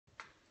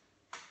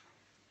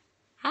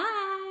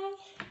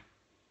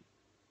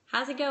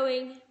how's it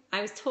going? I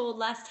was told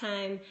last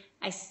time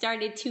I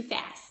started too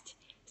fast.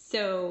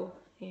 So,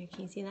 here,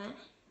 can you see that?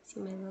 See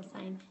my little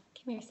sign?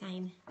 Come here,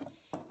 sign.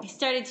 I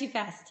started too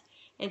fast.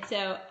 And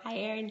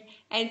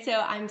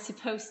so I'm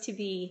supposed to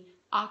be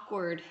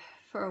awkward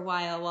for a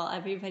while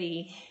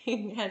everybody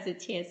has a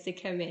chance to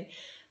come in.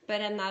 But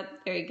I'm not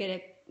very good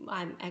at,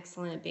 I'm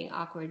excellent at being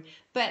awkward.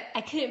 But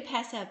I couldn't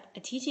pass up a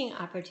teaching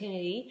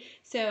opportunity.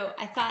 So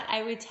I thought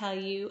I would tell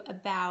you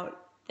about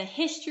the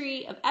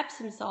history of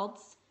Epsom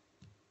salts.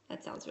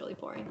 That sounds really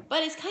boring,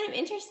 but it's kind of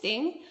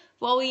interesting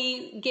while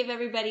we give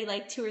everybody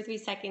like 2 or 3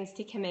 seconds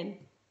to come in.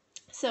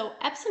 So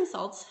Epsom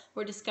salts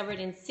were discovered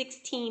in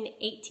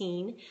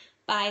 1618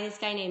 by this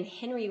guy named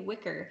Henry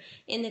Wicker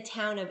in the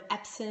town of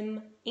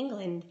Epsom,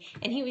 England.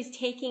 And he was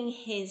taking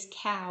his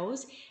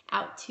cows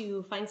out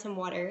to find some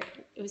water.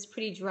 It was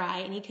pretty dry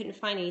and he couldn't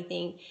find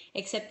anything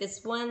except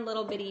this one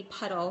little bitty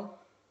puddle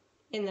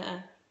in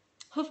the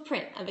hoof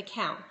print of a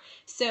cow.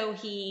 So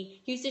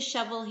he used a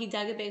shovel, he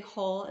dug a big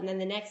hole, and then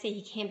the next day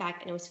he came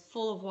back and it was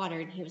full of water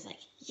and he was like,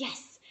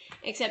 yes!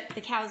 Except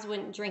the cows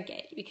wouldn't drink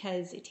it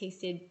because it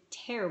tasted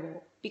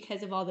terrible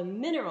because of all the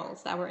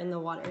minerals that were in the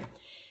water.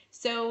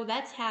 So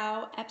that's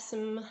how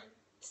Epsom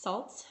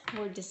salts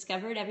were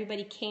discovered.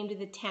 Everybody came to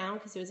the town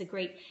because it was a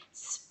great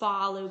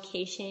spa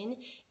location,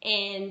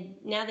 and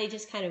now they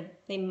just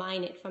they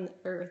mine it from the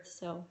earth.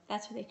 So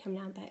that's where they come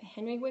down. But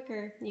Henry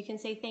Wicker, you can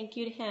say thank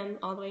you to him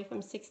all the way from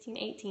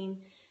 1618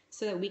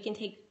 so that we can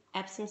take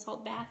Epsom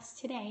salt baths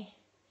today.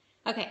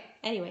 Okay,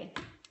 anyway,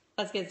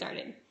 let's get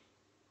started.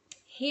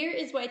 Here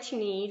is what you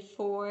need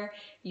for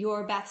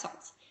your bath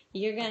salts.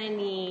 You're going to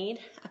need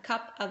a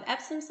cup of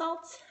Epsom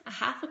salts, a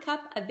half a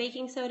cup of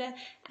baking soda,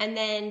 and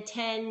then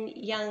 10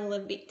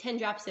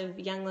 drops of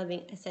Young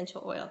Living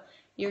essential oil.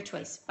 Your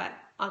choice, but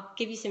I'll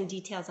give you some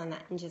details on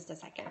that in just a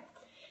second.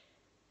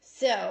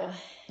 So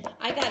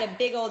I got a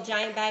big old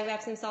giant bag of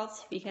Epsom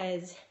salts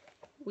because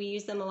we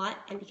use them a lot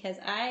and because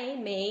I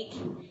make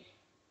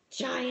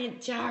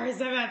giant jars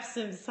of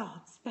Epsom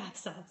salts, bath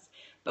salts.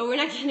 But we're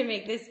not going to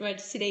make this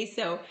much today,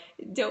 so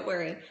don't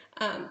worry.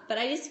 But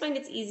I just find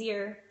it's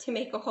easier to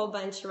make a whole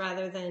bunch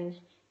rather than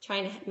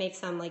trying to make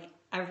some like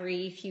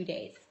every few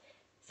days.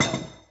 So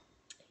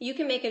you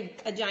can make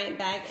a giant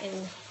bag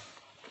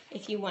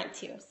if you want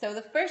to. So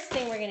the first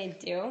thing we're going to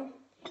do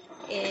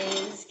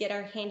is get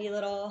our handy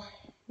little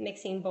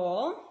mixing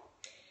bowl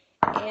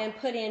and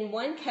put in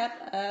 1 cup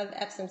of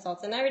Epsom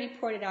salts. And I already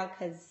poured it out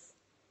because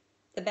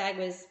the bag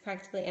was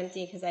practically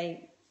empty because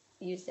I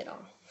used it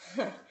all.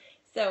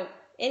 So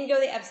in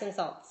go the Epsom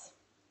salts.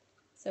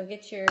 So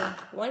get your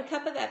 1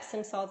 cup of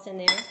Epsom salts in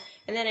there.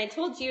 And then I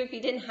told you if you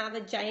didn't have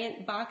a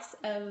giant box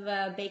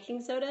of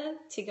baking soda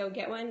to go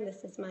get one.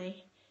 This is my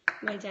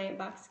giant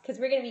box because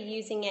we're going to be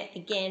using it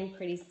again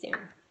pretty soon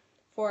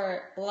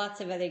for lots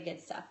of other good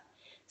stuff.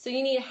 So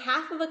you need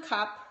half of a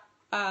cup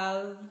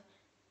of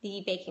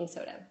the baking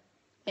soda.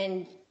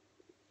 And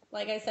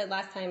like I said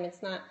last time,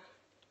 it's not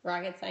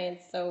rocket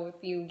science. So if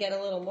you get a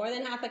little more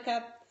than half a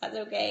cup, that's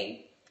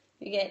okay.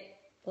 If you get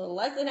a little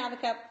less than half a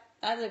cup,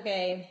 that's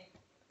okay.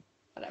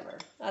 Whatever,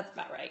 that's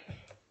about right.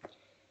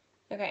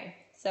 Okay,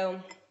 so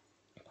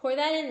pour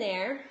that in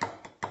there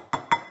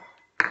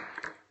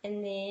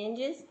and then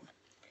just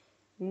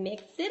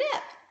mix it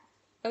up.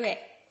 Okay,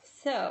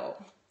 so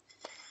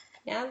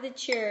now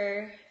that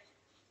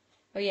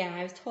oh yeah,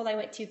 I was told I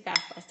went too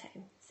fast last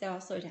time, so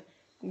I'll slow down.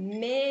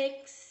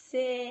 Mix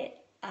it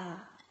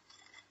up.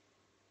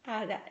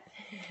 How's that?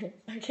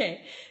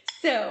 Okay,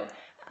 so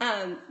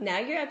now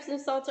your Epsom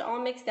salts are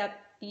all mixed up.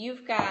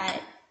 You've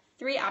got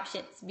 3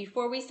 options.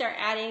 Before we start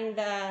adding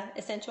the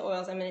essential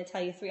oils, I'm going to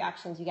tell you 3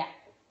 options you got.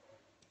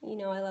 You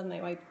know I love my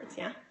whiteboards,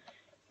 yeah?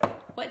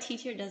 What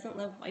teacher doesn't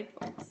love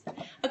whiteboards?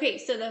 Okay,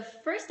 so the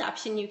first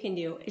option you can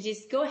do is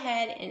just go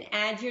ahead and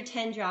add your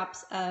 10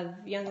 drops of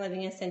Young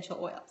Living essential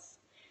oils.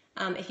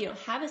 If you don't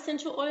have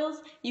essential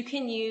oils, you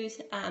can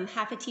use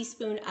half a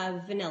teaspoon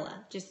of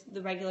vanilla, just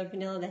the regular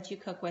vanilla that you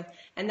cook with,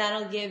 and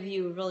that'll give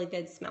you a really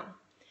good smell.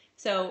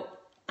 So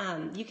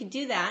you could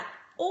do that,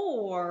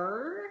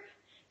 or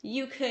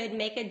you could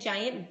make a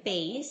giant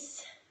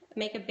base.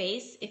 Make a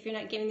base if you're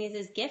not giving these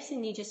as gifts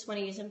and you just want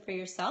to use them for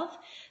yourself.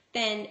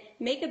 Then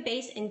make a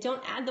base and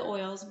don't add the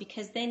oils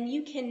because then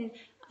you can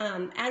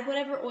add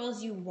whatever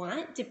oils you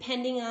want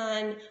depending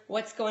on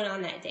what's going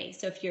on that day.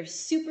 So if you're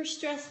super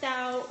stressed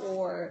out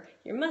or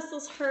your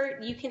muscles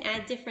hurt, you can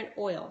add different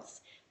oils.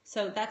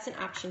 So that's an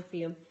option for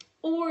you.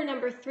 Or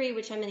number 3,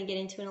 which I'm going to get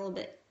into in a little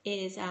bit,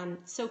 is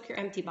soak your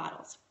empty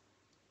bottles.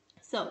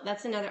 So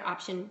that's another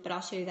option, but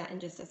I'll show you that in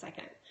just a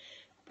second.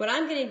 What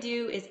I'm going to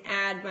do is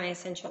add my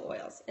essential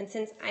oils. And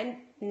since I'm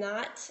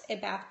not a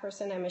bath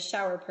person, I'm a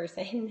shower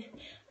person,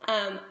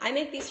 I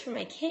make these for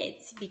my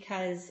kids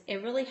because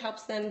it really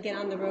helps them get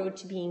on the road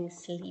to being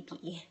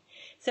sleepy.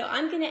 So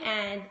I'm going to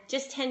add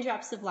just 10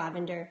 drops of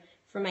lavender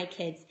for my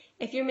kids.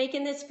 If you're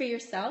making this for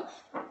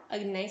yourself,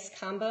 a nice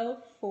combo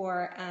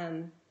for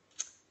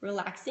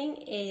relaxing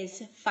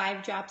is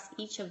 5 drops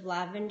each of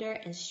lavender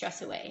and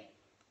stress away.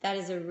 That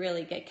is a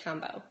really good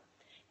combo.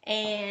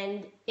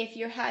 And if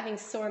you're having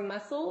sore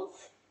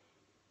muscles,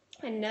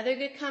 Another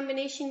good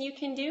combination you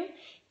can do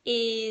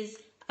is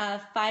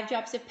 5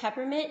 drops of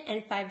peppermint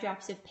and 5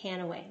 drops of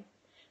pan-away.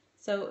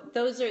 So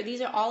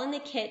these are all in the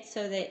kit,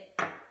 so that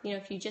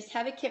if you just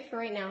have a kit for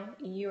right now,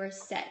 you are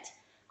set.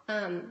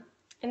 And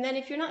then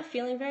if you're not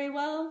feeling very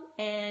well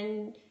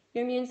and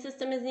your immune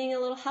system is needing a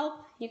little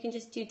help, you can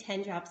just do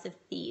 10 drops of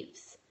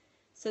thieves.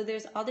 So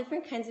there's all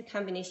different kinds of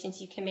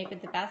combinations you can make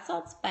with the bath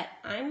salts, but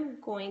I'm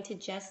going to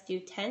just do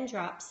 10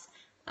 drops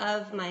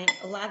of my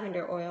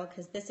lavender oil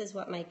because this is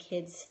what my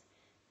kids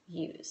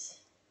use.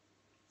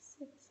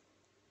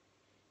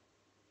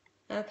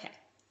 Okay,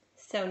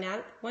 so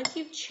now once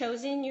you've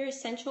chosen your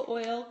essential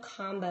oil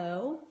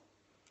combo,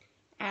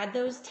 add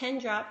those 10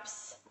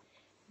 drops,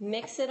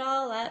 mix it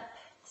all up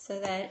so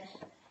that it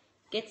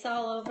gets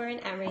all over and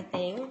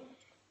everything.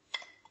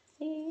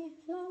 See,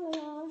 la, la,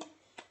 la.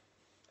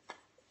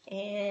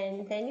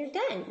 And then you're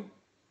done.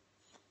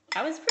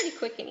 That was pretty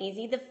quick and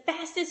easy. The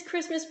fastest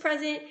Christmas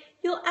present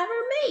you'll ever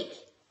make,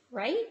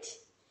 right?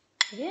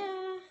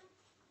 Yeah.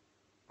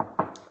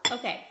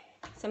 Okay,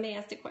 somebody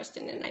asked a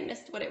question and I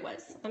missed what it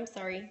was. I'm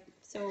sorry.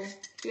 So if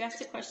you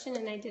asked a question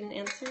and I didn't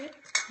answer it,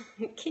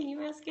 can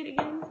you ask it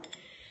again?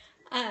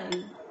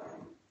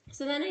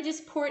 So then I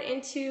just pour it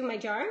into my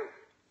jar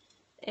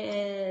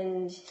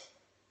and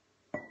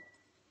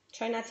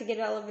try not to get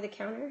it all over the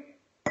counter.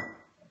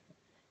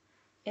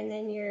 And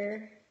then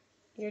you're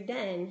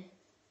done.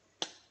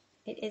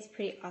 It is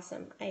pretty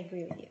awesome. I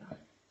agree with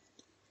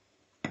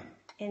you.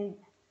 And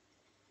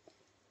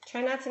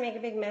try not to make a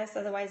big mess,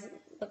 otherwise it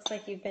looks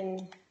like you've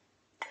been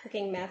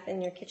cooking meth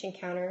in your kitchen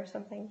counter or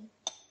something.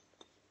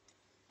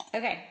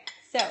 Okay,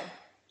 so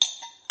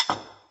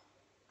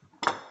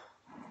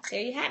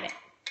there you have it.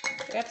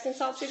 Your Epsom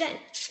salts are done.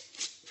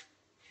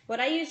 What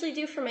I usually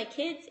do for my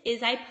kids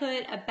is I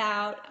put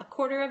about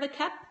 1/4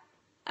 cup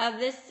of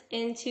this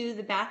into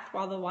the bath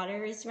while the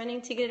water is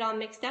running to get it all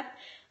mixed up.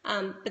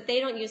 But they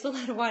don't use a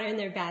lot of water in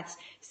their baths.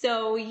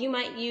 So you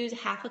might use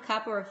 1/2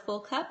 cup or a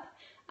full cup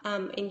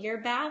in your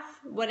bath,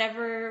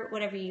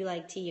 whatever you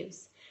like to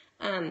use.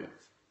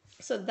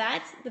 So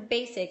that's the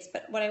basics,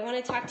 but what I want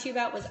to talk to you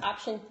about was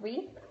option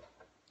 3,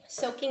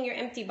 soaking your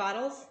empty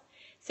bottles.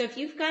 So if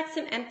you've got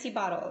some empty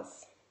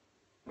bottles,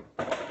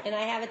 and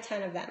I have a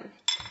ton of them,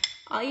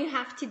 all you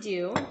have to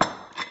do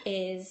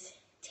is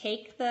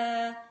take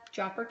the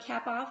dropper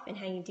cap off, and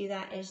how you do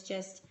that is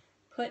just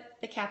put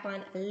the cap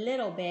on a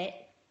little bit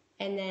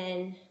and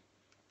then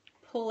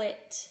pull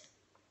it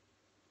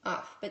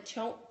off, but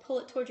don't pull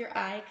it toward your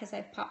eye because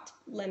I've popped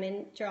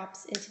lemon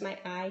drops into my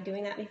eye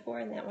doing that before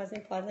and that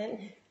wasn't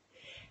pleasant.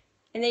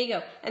 And there you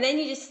go. And then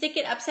you just stick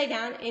it upside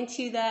down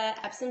into the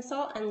Epsom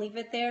salt and leave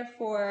it there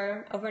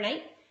for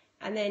overnight.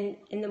 And then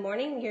in the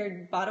morning, your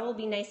bottle will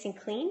be nice and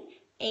clean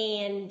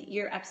and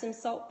your Epsom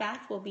salt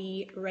bath will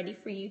be ready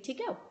for you to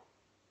go.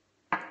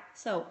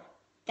 So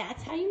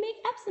that's how you make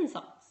Epsom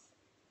salts,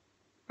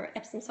 or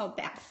Epsom salt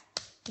bath.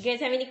 You guys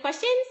have any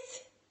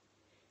questions?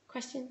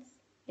 Questions?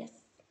 Yes?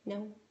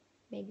 No?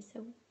 Maybe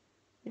so?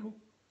 No?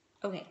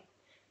 Okay.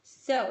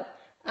 So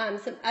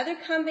some other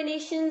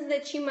combinations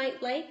that you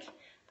might like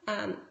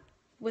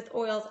with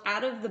oils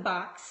out of the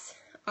box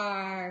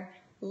are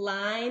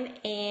lime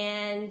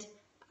and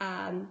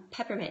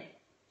peppermint.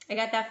 I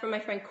got that from my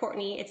friend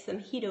Courtney. It's the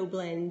mojito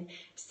blend.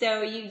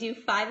 So you do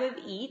 5 of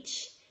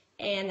each,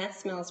 and that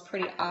smells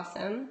pretty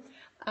awesome.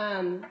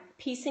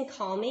 Peace and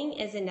Calming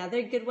is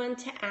another good one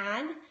to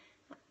add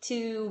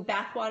to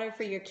bath water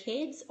for your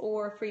kids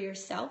or for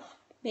yourself,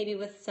 maybe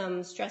with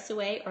some Stress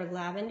Away or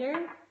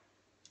lavender.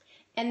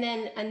 And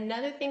then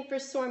another thing for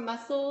sore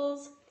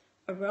muscles,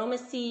 Aroma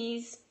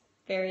Seas,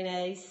 very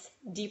nice.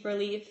 Deep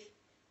Relief,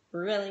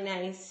 really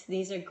nice.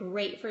 These are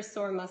great for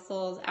sore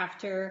muscles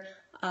after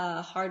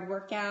a hard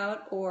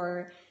workout,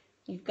 or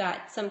you've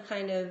got some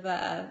kind of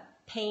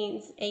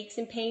aches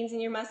and pains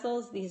in your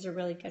muscles. These are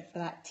really good for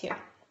that too.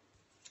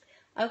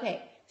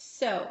 Okay,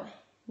 so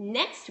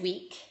next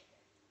week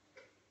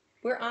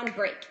we're on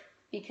break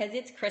because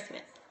it's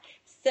Christmas.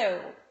 So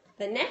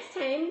the next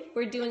time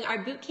we're doing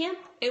our boot camp,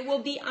 it will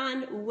be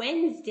on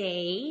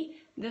Wednesday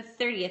the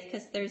 30th,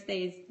 because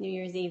Thursday is New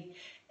Year's Eve.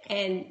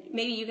 And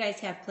maybe you guys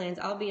have plans.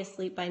 I'll be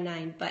asleep by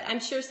 9, but I'm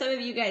sure some of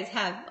you guys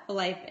have a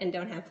life and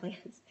don't have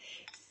plans.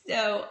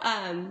 So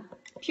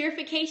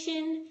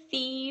purification,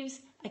 thieves,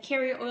 a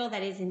carrier oil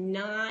that is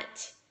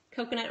not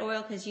coconut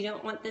oil because you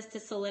don't want this to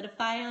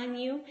solidify on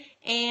you,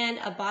 and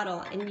a bottle.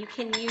 And you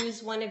can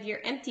use one of your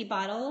empty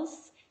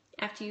bottles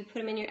after you put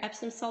them in your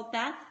Epsom salt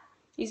bath.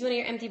 Use one of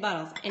your empty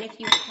bottles. And if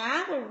you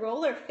have a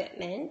roller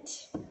fitment,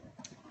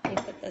 let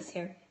me put this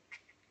here.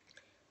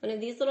 One of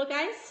these little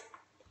guys.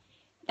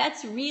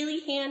 That's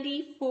really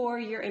handy for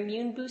your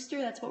immune booster.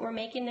 That's what we're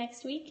making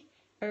next week,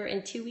 or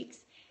in 2 weeks.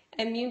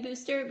 Immune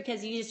booster,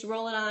 because you just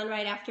roll it on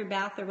right after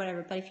bath or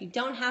whatever. But if you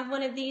don't have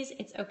one of these,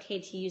 it's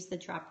okay to use the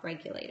drop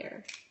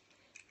regulator.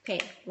 Okay,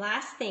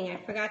 last thing I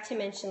forgot to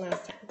mention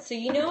last time. So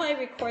you know I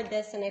record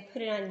this and I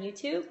put it on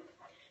YouTube.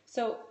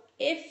 So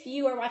if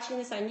you are watching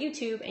this on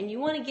YouTube and you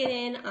want to get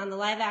in on the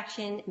live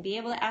action and be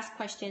able to ask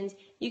questions,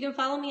 you can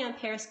follow me on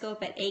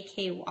Periscope at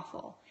AK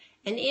Waffle.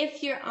 And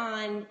if you're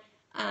on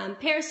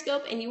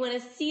Periscope and you want to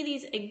see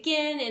these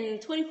again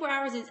and 24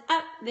 hours is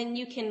up, then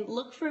you can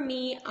look for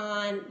me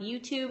on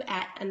YouTube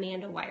at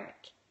Amanda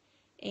Wyrick.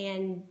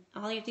 And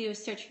all you have to do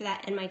is search for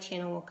that and my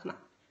channel will come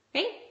up.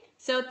 Okay?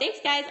 So thanks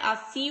guys.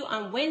 I'll see you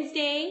on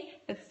Wednesday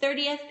the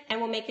 30th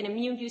and we'll make an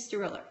immune booster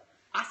roller.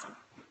 Awesome.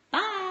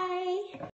 Bye.